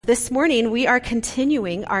This morning, we are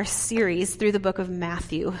continuing our series through the book of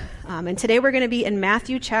Matthew. And today we're going to be in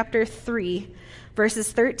Matthew chapter 3,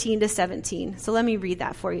 verses 13 to 17. So let me read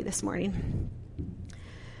that for you this morning.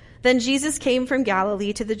 Then Jesus came from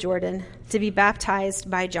Galilee to the Jordan to be baptized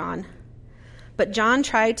by John. But John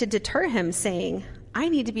tried to deter him, saying, "I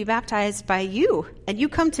need to be baptized by you, and you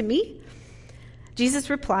come to me?" Jesus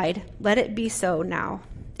replied, "Let it be so now.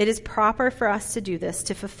 It is proper for us to do this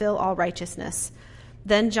to fulfill all righteousness."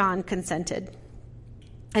 Then John consented.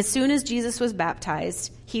 As soon as Jesus was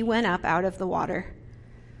baptized, he went up out of the water.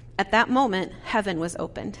 At that moment, heaven was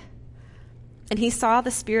opened, and he saw the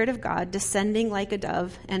Spirit of God descending like a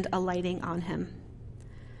dove and alighting on him.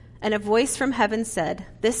 And a voice from heaven said,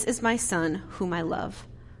 "This is my Son, whom I love.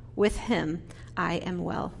 With him I am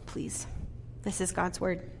well pleased." This is God's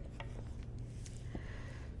word.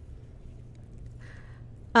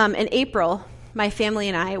 In April, my family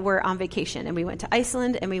and I were on vacation, and we went to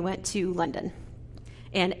Iceland and we went to London.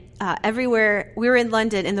 And everywhere, we were in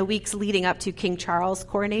London in the weeks leading up to King Charles'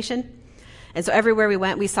 coronation. And so everywhere we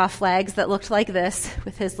went, we saw flags that looked like this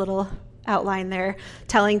with his little outline there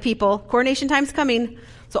telling people, coronation time's coming.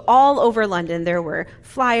 So all over London, there were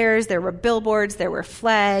flyers, there were billboards, there were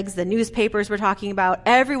flags, the newspapers were talking about.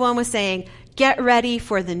 Everyone was saying, get ready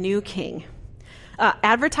for the new king.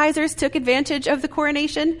 Advertisers took advantage of the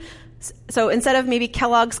coronation. So instead of maybe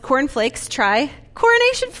Kellogg's Corn Flakes, try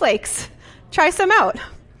Coronation Flakes. Try some out.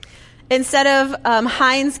 Instead of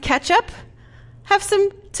Heinz ketchup, have some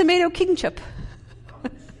tomato kingchup.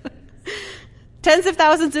 Tens of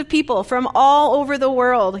thousands of people from all over the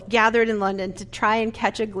world gathered in London to try and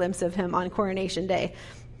catch a glimpse of him on Coronation Day.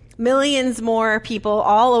 Millions more people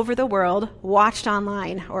all over the world watched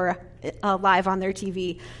online or live on their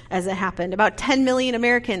TV as it happened. About 10 million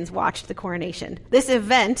Americans watched the coronation. This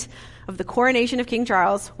event of the coronation of King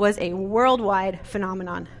Charles was a worldwide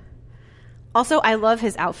phenomenon. Also, I love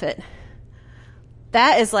his outfit.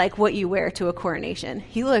 That is like what you wear to a coronation.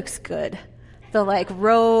 He looks good. The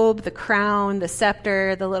robe, the crown, the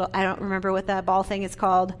scepter, the little, I don't remember what that ball thing is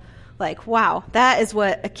called. Wow, that is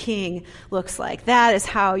what a king looks like. That is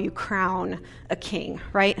how you crown a king,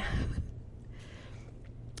 right?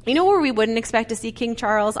 You know where we wouldn't expect to see King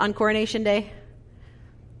Charles on Coronation Day?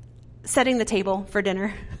 Setting the table for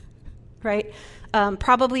dinner, right?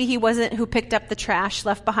 Probably he wasn't who picked up the trash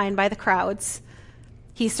left behind by the crowds.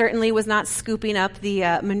 He certainly was not scooping up the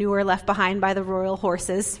manure left behind by the royal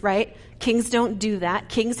horses, right? Kings don't do that.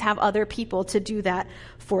 Kings have other people to do that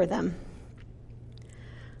for them.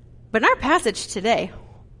 But in our passage today,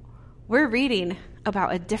 we're reading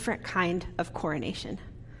about a different kind of coronation.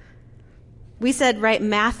 We said, right,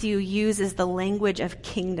 Matthew uses the language of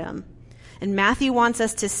kingdom. And Matthew wants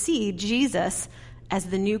us to see Jesus as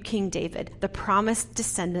the new King David, the promised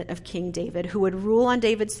descendant of King David, who would rule on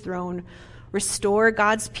David's throne, restore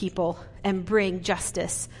God's people, and bring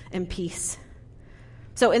justice and peace.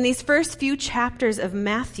 So in these first few chapters of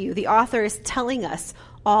Matthew, the author is telling us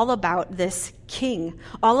all about this king,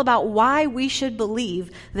 all about why we should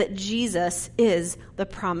believe that Jesus is the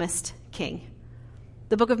promised king.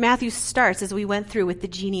 The book of Matthew starts, as we went through, with the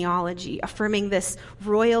genealogy, affirming this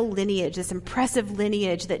royal lineage, this impressive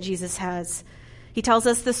lineage that Jesus has. He tells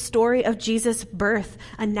us the story of Jesus' birth,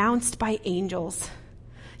 announced by angels.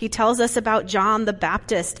 He tells us about John the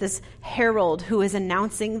Baptist, this herald who is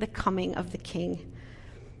announcing the coming of the king.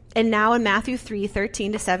 And now in Matthew 3,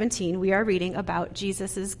 13 to 17, we are reading about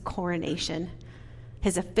Jesus' coronation,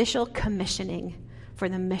 his official commissioning for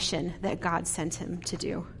the mission that God sent him to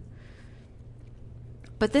do.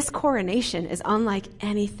 But this coronation is unlike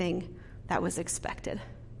anything that was expected.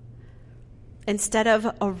 Instead of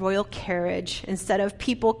a royal carriage, instead of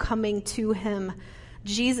people coming to him,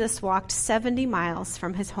 Jesus walked 70 miles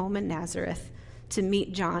from his home in Nazareth to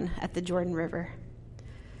meet John at the Jordan River.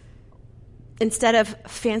 Instead of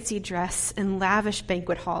fancy dress and lavish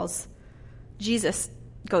banquet halls, Jesus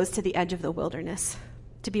goes to the edge of the wilderness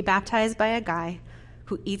to be baptized by a guy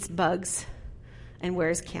who eats bugs and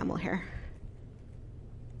wears camel hair.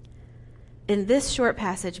 In this short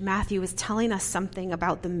passage, Matthew is telling us something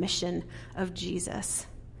about the mission of Jesus,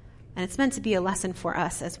 and it's meant to be a lesson for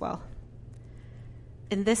us as well.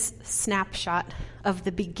 In this snapshot of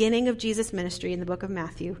the beginning of Jesus' ministry in the book of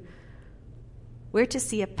Matthew, we're to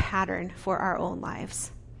see a pattern for our own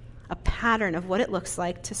lives, a pattern of what it looks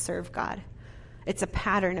like to serve God. It's a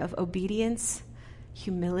pattern of obedience,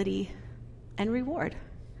 humility, and reward.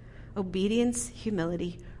 Obedience,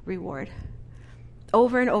 humility, reward.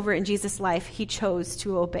 Over and over in Jesus' life, he chose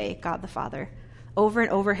to obey God the Father. Over and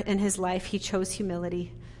over in his life, he chose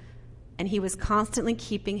humility. And he was constantly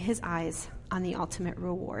keeping his eyes on the ultimate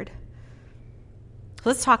reward.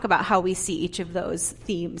 Let's talk about how we see each of those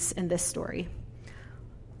themes in this story.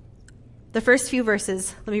 The first few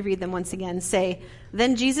verses, let me read them once again, say,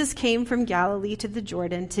 "Then Jesus came from Galilee to the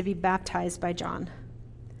Jordan to be baptized by John.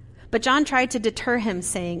 But John tried to deter him,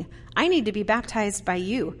 saying, 'I need to be baptized by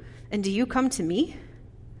you, and do you come to me?'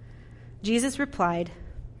 Jesus replied,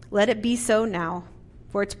 'Let it be so now,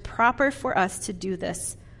 for it's proper for us to do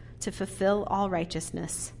this, to fulfill all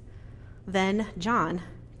righteousness.' Then John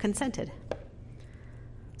consented."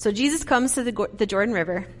 So Jesus comes to the Jordan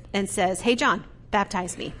River and says, "Hey, John,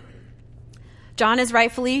 baptize me." John is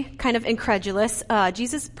rightfully kind of incredulous.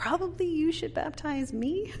 "Jesus, probably you should baptize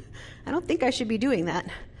me. I don't think I should be doing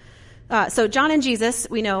that." So John and Jesus,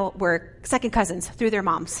 we know, were second cousins through their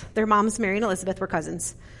moms. Their moms, Mary and Elizabeth, were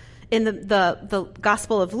cousins. In the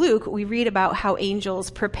Gospel of Luke, we read about how angels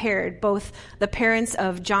prepared both the parents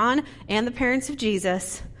of John and the parents of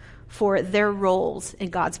Jesus for their roles in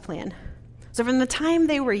God's plan. So from the time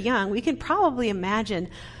they were young, we can probably imagine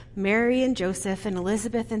Mary and Joseph and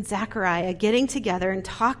Elizabeth and Zachariah getting together and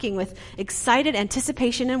talking with excited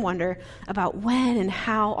anticipation and wonder about when and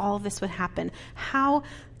how all of this would happen, how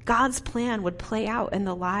God's plan would play out in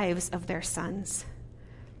the lives of their sons.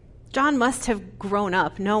 John must have grown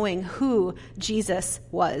up knowing who Jesus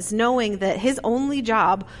was, knowing that his only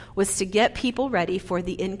job was to get people ready for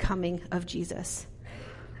the incoming of Jesus.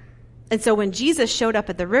 And so when Jesus showed up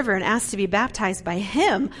at the river and asked to be baptized by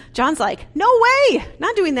him, John's like, "No way,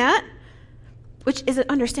 not doing that," which is an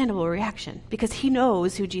understandable reaction because he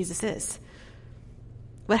knows who Jesus is.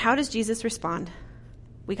 But how does Jesus respond?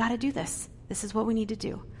 "We got to do this. This is what we need to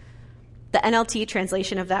do." The NLT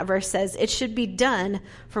translation of that verse says, "It should be done,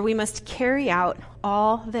 for we must carry out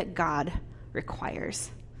all that God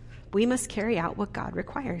requires." We must carry out what God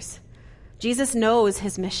requires. Jesus knows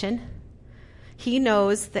his mission. He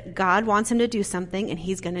knows that God wants him to do something, and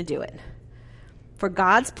he's going to do it. For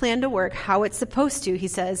God's plan to work how it's supposed to, he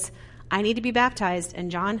says, "I need to be baptized, and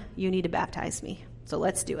John, you need to baptize me. So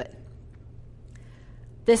let's do it."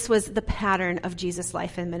 This was the pattern of Jesus'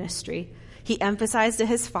 life and ministry. He emphasized to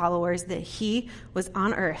his followers that he was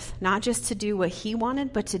on earth, not just to do what he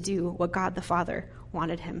wanted, but to do what God the Father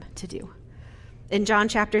wanted him to do. In John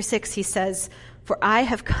chapter 6, he says, "For I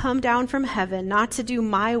have come down from heaven not to do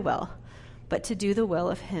my will, but to do the will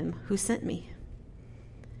of him who sent me."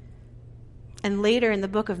 And later in the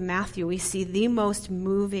book of Matthew, we see the most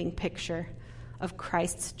moving picture of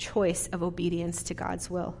Christ's choice of obedience to God's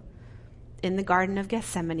will in the Garden of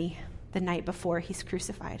Gethsemane the night before he's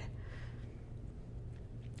crucified.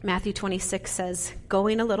 Matthew 26 says,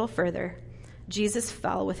 "Going a little further, Jesus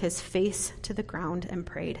fell with his face to the ground and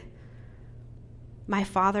prayed, 'My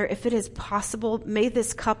Father, if it is possible, may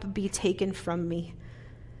this cup be taken from me.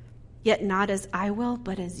 Yet not as I will,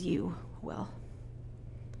 but as you will.'"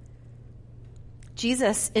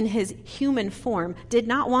 Jesus, in his human form, did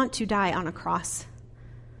not want to die on a cross.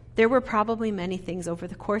 There were probably many things over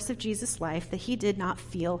the course of Jesus' life that he did not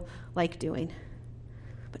feel like doing.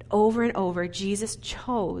 But over and over, Jesus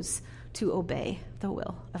chose to obey the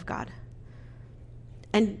will of God.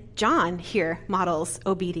 And John here models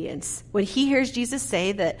obedience. When he hears Jesus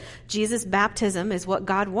say that Jesus' baptism is what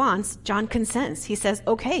God wants, John consents. He says,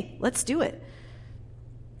 "Okay, let's do it."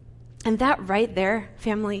 And that right there,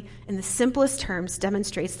 family, in the simplest terms,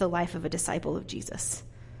 demonstrates the life of a disciple of Jesus.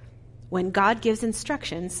 When God gives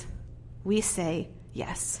instructions, we say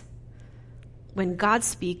yes. When God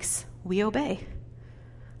speaks, we obey.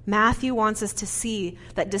 Matthew wants us to see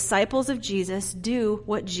that disciples of Jesus do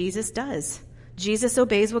what Jesus does. Jesus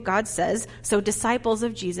obeys what God says, so disciples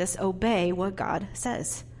of Jesus obey what God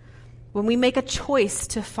says. When we make a choice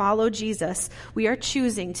to follow Jesus, we are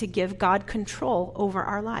choosing to give God control over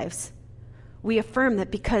our lives. We affirm that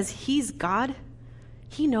because he's God,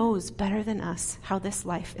 he knows better than us how this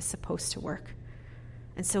life is supposed to work.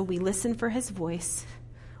 And so we listen for his voice,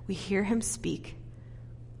 we hear him speak,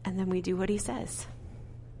 and then we do what he says.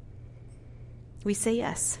 We say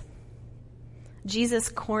yes. Jesus'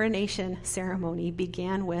 coronation ceremony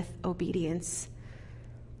began with obedience.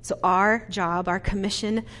 So our job, our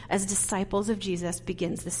commission as disciples of Jesus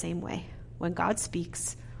begins the same way. When God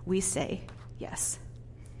speaks, we say yes.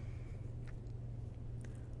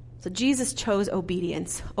 So Jesus chose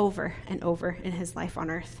obedience over and over in his life on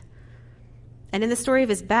earth. And in the story of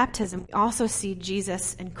his baptism, we also see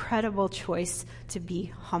Jesus' incredible choice to be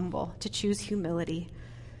humble, to choose humility.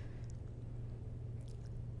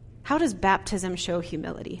 How does baptism show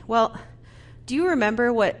humility? Well, do you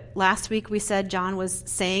remember what last week we said John was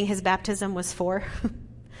saying his baptism was for?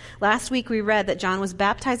 Last week we read that John was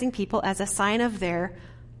baptizing people as a sign of their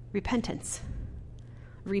repentance.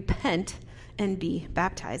 Repent and be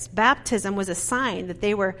baptized. Baptism was a sign that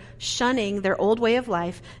they were shunning their old way of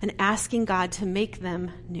life and asking God to make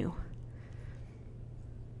them new.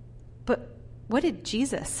 But what did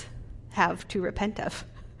Jesus have to repent of?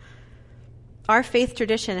 Our faith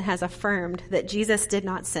tradition has affirmed that Jesus did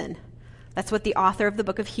not sin. That's what the author of the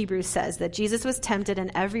book of Hebrews says, that Jesus was tempted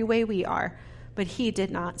in every way we are, but he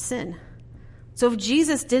did not sin. So if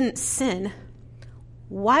Jesus didn't sin,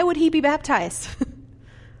 why would he be baptized?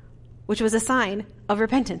 Which was a sign of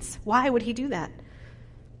repentance. Why would he do that?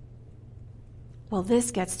 Well,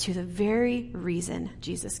 this gets to the very reason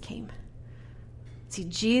Jesus came. See,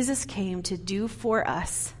 Jesus came to do for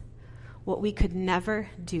us what we could never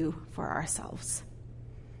do for ourselves.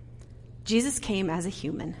 Jesus came as a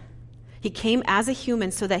human. He came as a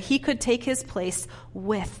human so that he could take his place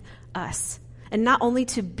with us. And not only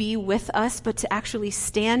to be with us, but to actually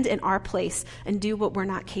stand in our place and do what we're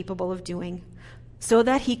not capable of doing, so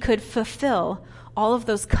that he could fulfill all of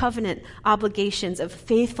those covenant obligations of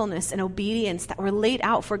faithfulness and obedience that were laid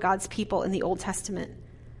out for God's people in the Old Testament.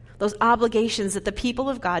 Those obligations that the people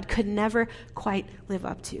of God could never quite live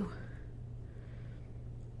up to.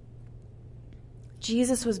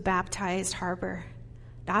 Jesus was baptized, Harbor,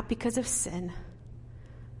 not because of sin,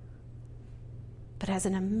 but as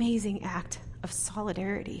an amazing act of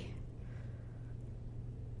solidarity.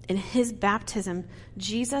 In his baptism,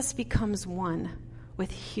 Jesus becomes one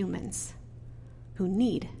with humans who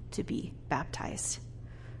need to be baptized.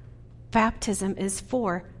 Baptism is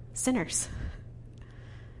for sinners.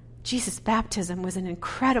 Jesus' baptism was an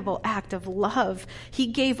incredible act of love. He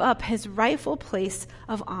gave up his rightful place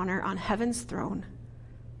of honor on heaven's throne,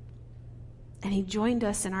 and he joined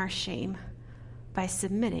us in our shame by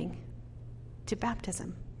submitting to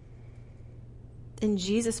baptism. In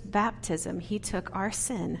Jesus' baptism, he took our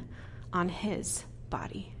sin on his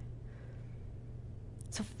body.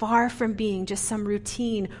 So far from being just some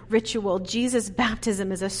routine ritual, Jesus'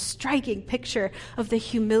 baptism is a striking picture of the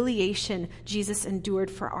humiliation Jesus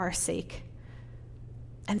endured for our sake.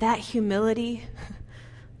 And that humility,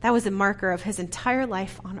 that was a marker of his entire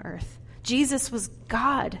life on earth. Jesus was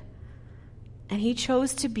God, and he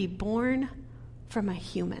chose to be born from a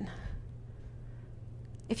human.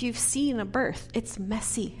 If you've seen a birth, it's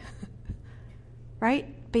messy,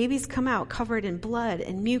 right? Babies come out covered in blood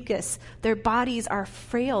and mucus. Their bodies are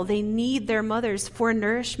frail. They need their mothers for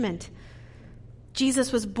nourishment.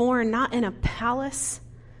 Jesus was born not in a palace,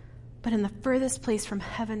 but in the furthest place from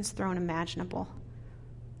heaven's throne imaginable,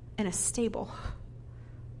 in a stable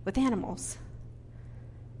with animals.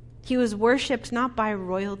 He was worshipped not by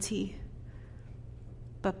royalty,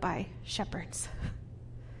 but by shepherds.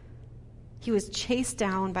 He was chased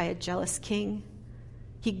down by a jealous king.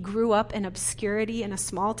 He grew up in obscurity in a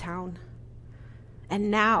small town. And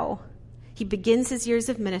now he begins his years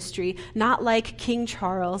of ministry, not like King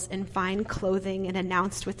Charles in fine clothing and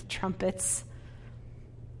announced with trumpets,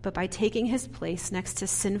 but by taking his place next to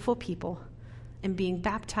sinful people and being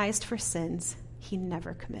baptized for sins he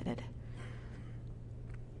never committed.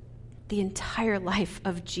 The entire life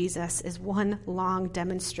of Jesus is one long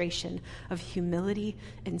demonstration of humility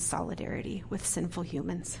and solidarity with sinful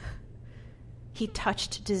humans. He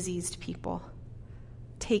touched diseased people,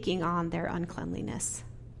 taking on their uncleanliness.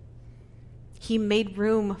 He made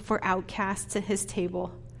room for outcasts at his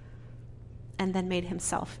table and then made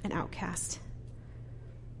himself an outcast.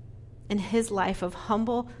 And his life of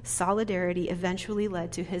humble solidarity eventually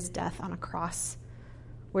led to his death on a cross,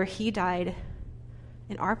 where he died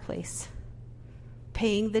in our place,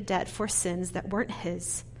 paying the debt for sins that weren't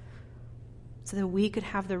his, so that we could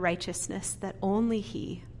have the righteousness that only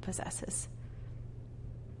he possesses.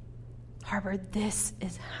 Harbor, this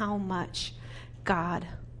is how much God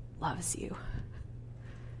loves you.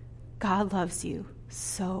 God loves you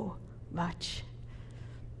so much.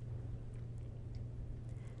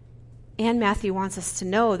 And Matthew wants us to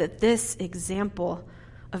know that this example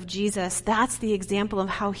of Jesus, that's the example of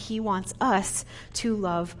how he wants us to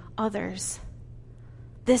love others.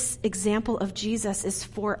 This example of Jesus is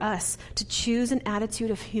for us to choose an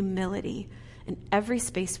attitude of humility in every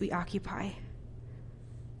space we occupy.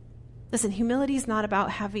 Listen, humility is not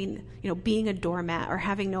about being a doormat or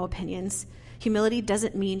having no opinions. Humility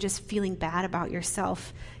doesn't mean just feeling bad about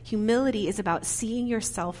yourself. Humility is about seeing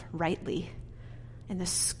yourself rightly in the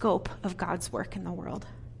scope of God's work in the world.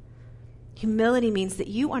 Humility means that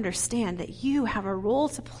you understand that you have a role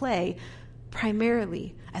to play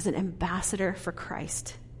primarily as an ambassador for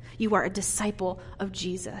Christ. You are a disciple of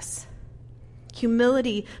Jesus.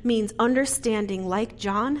 Humility means understanding, like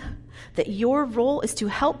John, that your role is to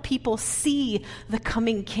help people see the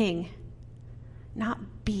coming king, not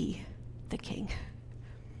be the king.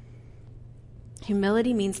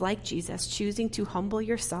 Humility means, like Jesus, choosing to humble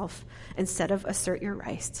yourself instead of assert your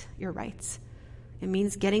rights. It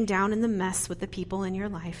means getting down in the mess with the people in your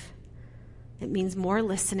life. It means more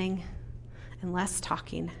listening and less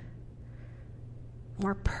talking,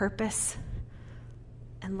 more purpose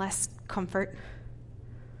and less comfort.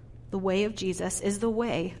 The way of Jesus is the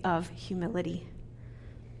way of humility.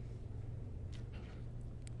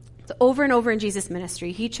 So over and over in Jesus'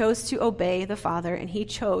 ministry, he chose to obey the Father, and he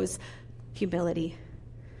chose humility.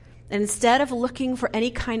 And instead of looking for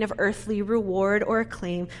any kind of earthly reward or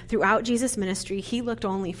acclaim throughout Jesus' ministry, he looked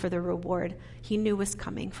only for the reward he knew was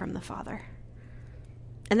coming from the Father.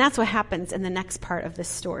 And that's what happens in the next part of this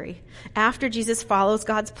story. After Jesus follows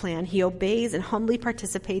God's plan, he obeys and humbly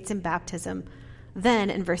participates in baptism. Then,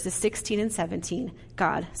 in verses 16 and 17,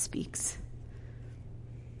 God speaks.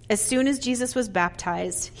 As soon as Jesus was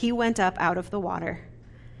baptized, he went up out of the water.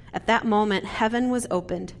 At that moment, heaven was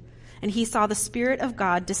opened, and he saw the Spirit of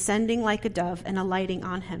God descending like a dove and alighting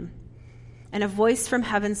on him. And a voice from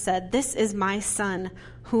heaven said, "This is my Son,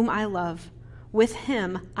 whom I love. With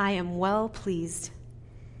him I am well pleased."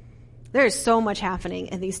 There is so much happening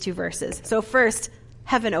in these two verses. So first,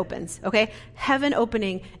 heaven opens, okay? Heaven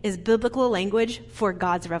opening is biblical language for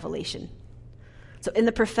God's revelation. So in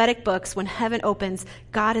the prophetic books, when heaven opens,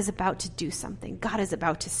 God is about to do something. God is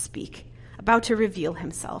about to speak, about to reveal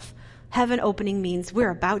himself. Heaven opening means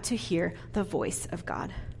we're about to hear the voice of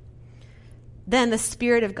God. Then the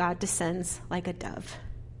Spirit of God descends like a dove.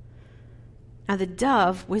 Now the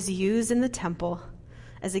dove was used in the temple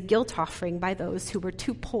as a guilt offering by those who were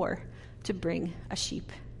too poor to bring a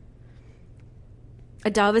sheep.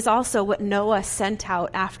 A dove is also what Noah sent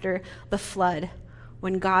out after the flood,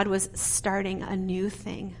 when God was starting a new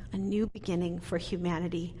thing, a new beginning for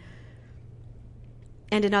humanity.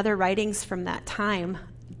 And in other writings from that time,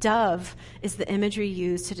 dove is the imagery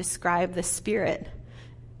used to describe the Spirit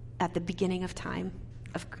at the beginning of time,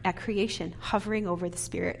 at creation, hovering over the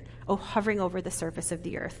Spirit, hovering over the surface of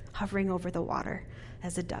the earth, hovering over the water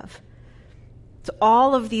as a dove. So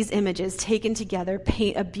all of these images taken together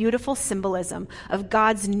paint a beautiful symbolism of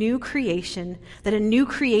God's new creation, that a new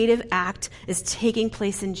creative act is taking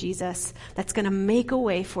place in Jesus that's going to make a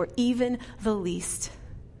way for even the least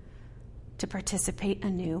to participate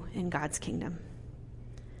anew in God's kingdom.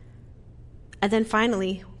 And then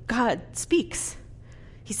finally, God speaks.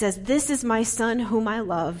 He says, "This is my Son whom I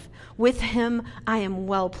love. With him I am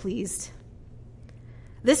well pleased."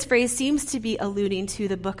 This phrase seems to be alluding to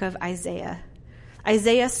the book of Isaiah.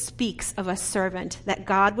 Isaiah speaks of a servant that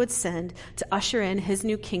God would send to usher in his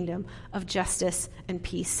new kingdom of justice and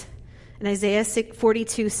peace. And Isaiah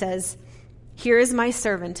 42 says, "Here is my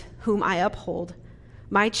servant whom I uphold,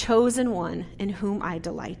 my chosen one in whom I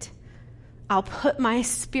delight. I'll put my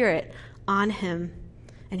Spirit on him,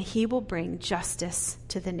 and he will bring justice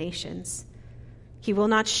to the nations. He will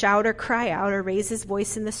not shout or cry out or raise his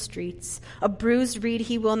voice in the streets. A bruised reed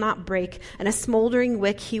he will not break, and a smoldering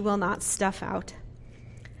wick he will not stuff out.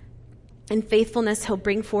 In faithfulness he'll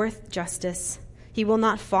bring forth justice. He will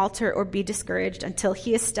not falter or be discouraged until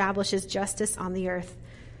he establishes justice on the earth.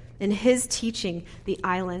 In his teaching, the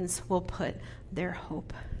islands will put their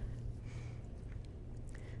hope."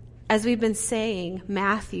 As we've been saying,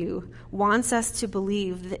 Matthew wants us to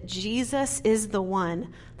believe that Jesus is the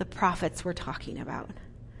one the prophets were talking about.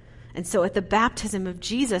 And so at the baptism of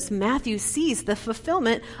Jesus, Matthew sees the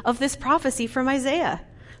fulfillment of this prophecy from Isaiah.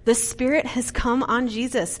 The Spirit has come on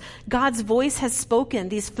Jesus. God's voice has spoken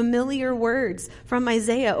these familiar words from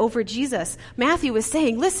Isaiah over Jesus. Matthew is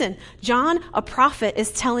saying, listen, John, a prophet, is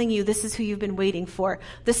telling you this is who you've been waiting for.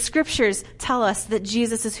 The scriptures tell us that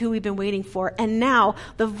Jesus is who we've been waiting for. And now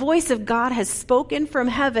the voice of God has spoken from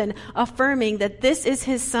heaven, affirming that this is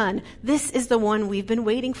his Son. This is the one we've been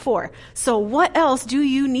waiting for. So what else do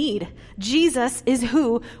you need? Jesus is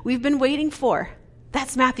who we've been waiting for.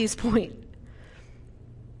 That's Matthew's point.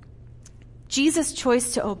 Jesus'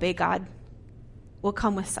 choice to obey God will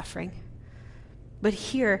come with suffering. But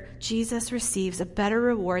here, Jesus receives a better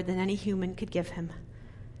reward than any human could give him.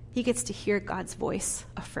 He gets to hear God's voice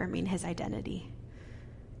affirming his identity.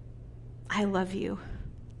 I love you.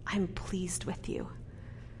 I'm pleased with you.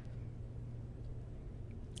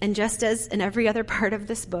 And just as in every other part of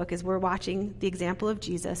this book, as we're watching the example of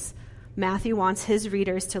Jesus, Matthew wants his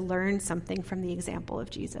readers to learn something from the example of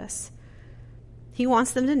Jesus. He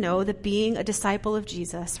wants them to know that being a disciple of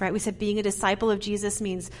Jesus, right? We said being a disciple of Jesus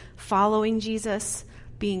means following Jesus,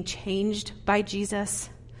 being changed by Jesus,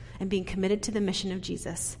 and being committed to the mission of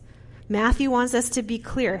Jesus. Matthew wants us to be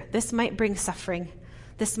clear. This might bring suffering.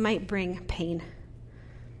 This might bring pain.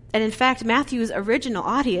 And in fact, Matthew's original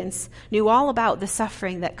audience knew all about the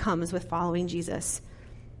suffering that comes with following Jesus.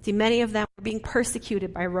 See, many of them were being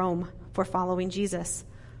persecuted by Rome for following Jesus.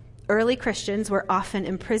 Early Christians were often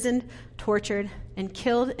imprisoned, tortured, and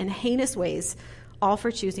killed in heinous ways, all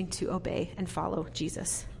for choosing to obey and follow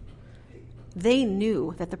Jesus. They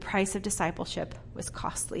knew that the price of discipleship was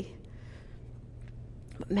costly.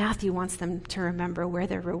 But Matthew wants them to remember where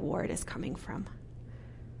their reward is coming from.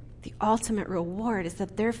 The ultimate reward is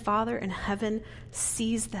that their Father in heaven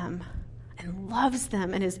sees them and loves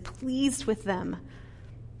them and is pleased with them.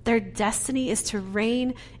 Their destiny is to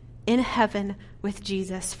reign in heaven with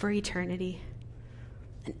Jesus for eternity.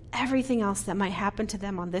 And everything else that might happen to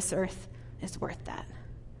them on this earth is worth that.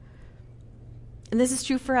 And this is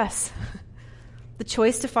true for us. The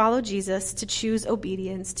choice to follow Jesus, to choose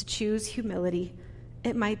obedience, to choose humility,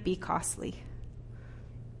 it might be costly.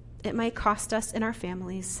 It might cost us in our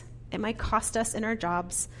families. It might cost us in our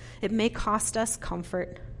jobs. It may cost us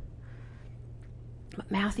comfort. But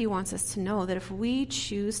Matthew wants us to know that if we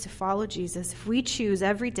choose to follow Jesus, if we choose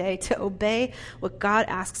every day to obey what God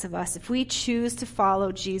asks of us, if we choose to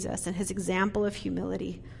follow Jesus and his example of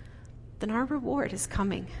humility, then our reward is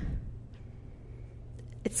coming.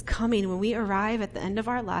 It's coming when we arrive at the end of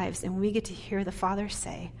our lives and we get to hear the Father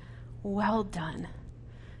say, "Well done,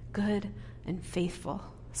 good and faithful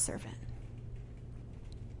servant."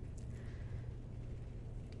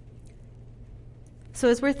 So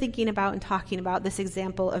as we're thinking about and talking about this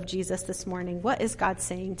example of Jesus this morning, what is God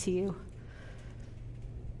saying to you?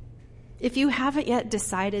 If you haven't yet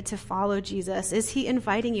decided to follow Jesus, is he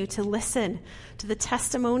inviting you to listen to the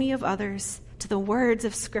testimony of others, to the words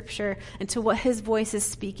of Scripture, and to what his voice is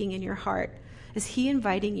speaking in your heart? Is he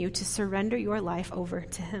inviting you to surrender your life over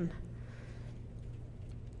to him?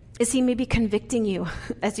 Is he maybe convicting you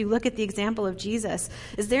as you look at the example of Jesus?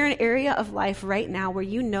 Is there an area of life right now where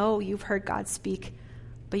you know you've heard God speak,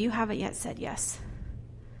 but you haven't yet said yes?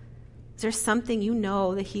 Is there something you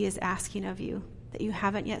know that he is asking of you that you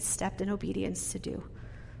haven't yet stepped in obedience to do?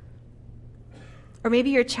 Or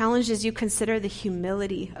maybe your challenge is you consider the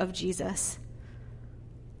humility of Jesus.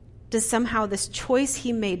 Does somehow this choice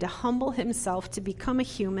he made to humble himself, to become a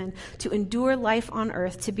human, to endure life on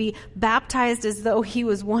earth, to be baptized as though he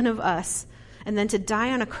was one of us, and then to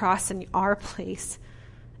die on a cross in our place,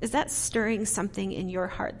 is that stirring something in your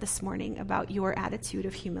heart this morning about your attitude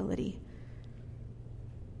of humility?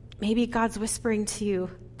 Maybe God's whispering to you,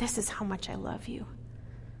 "This is how much I love you.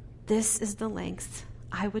 This is the lengths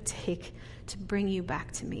I would take to bring you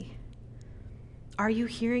back to me." Are you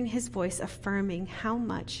hearing his voice affirming how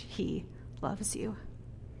much he loves you?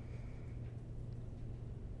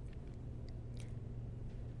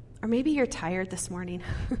 Or maybe you're tired this morning.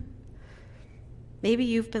 Maybe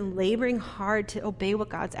you've been laboring hard to obey what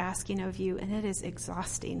God's asking of you, and it is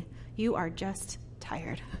exhausting. You are just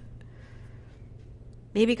tired.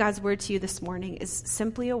 Maybe God's word to you this morning is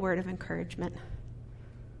simply a word of encouragement.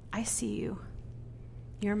 I see you.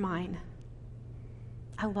 You're mine.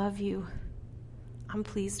 I love you. I'm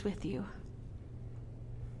pleased with you.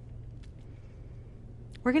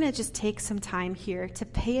 We're going to just take some time here to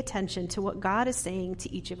pay attention to what God is saying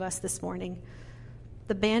to each of us this morning.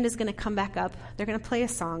 The band is going to come back up. They're going to play a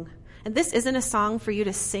song. And this isn't a song for you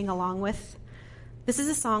to sing along with. This is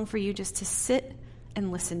a song for you just to sit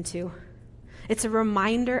and listen to. It's a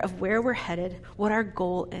reminder of where we're headed, what our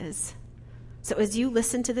goal is. So as you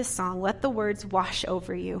listen to this song, let the words wash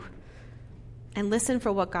over you and listen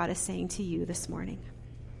for what God is saying to you this morning.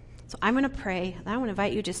 So I'm going to pray, and I want to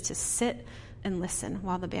invite you just to sit and listen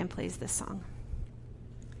while the band plays this song.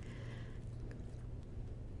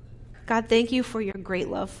 God, thank you for your great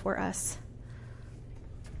love for us.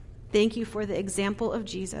 Thank you for the example of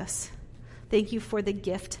Jesus. Thank you for the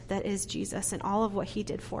gift that is Jesus and all of what he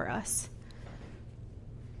did for us.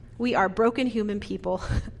 We are broken human people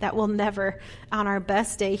that will never, on our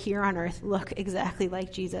best day here on earth, look exactly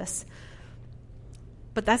like Jesus.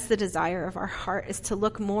 But that's the desire of our heart, is to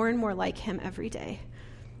look more and more like him every day.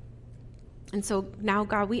 And so now,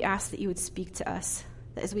 God, we ask that you would speak to us,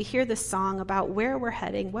 that as we hear this song about where we're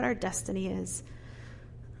heading, what our destiny is,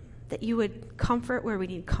 that you would comfort where we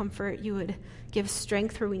need comfort, you would give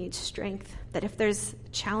strength where we need strength, that if there's a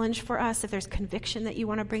challenge for us, if there's conviction that you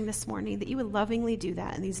want to bring this morning, that you would lovingly do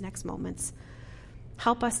that in these next moments.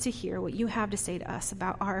 Help us to hear what you have to say to us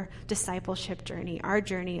about our discipleship journey, our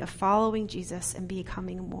journey of following Jesus and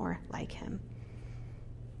becoming more like him.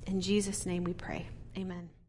 In Jesus' name we pray. Amen.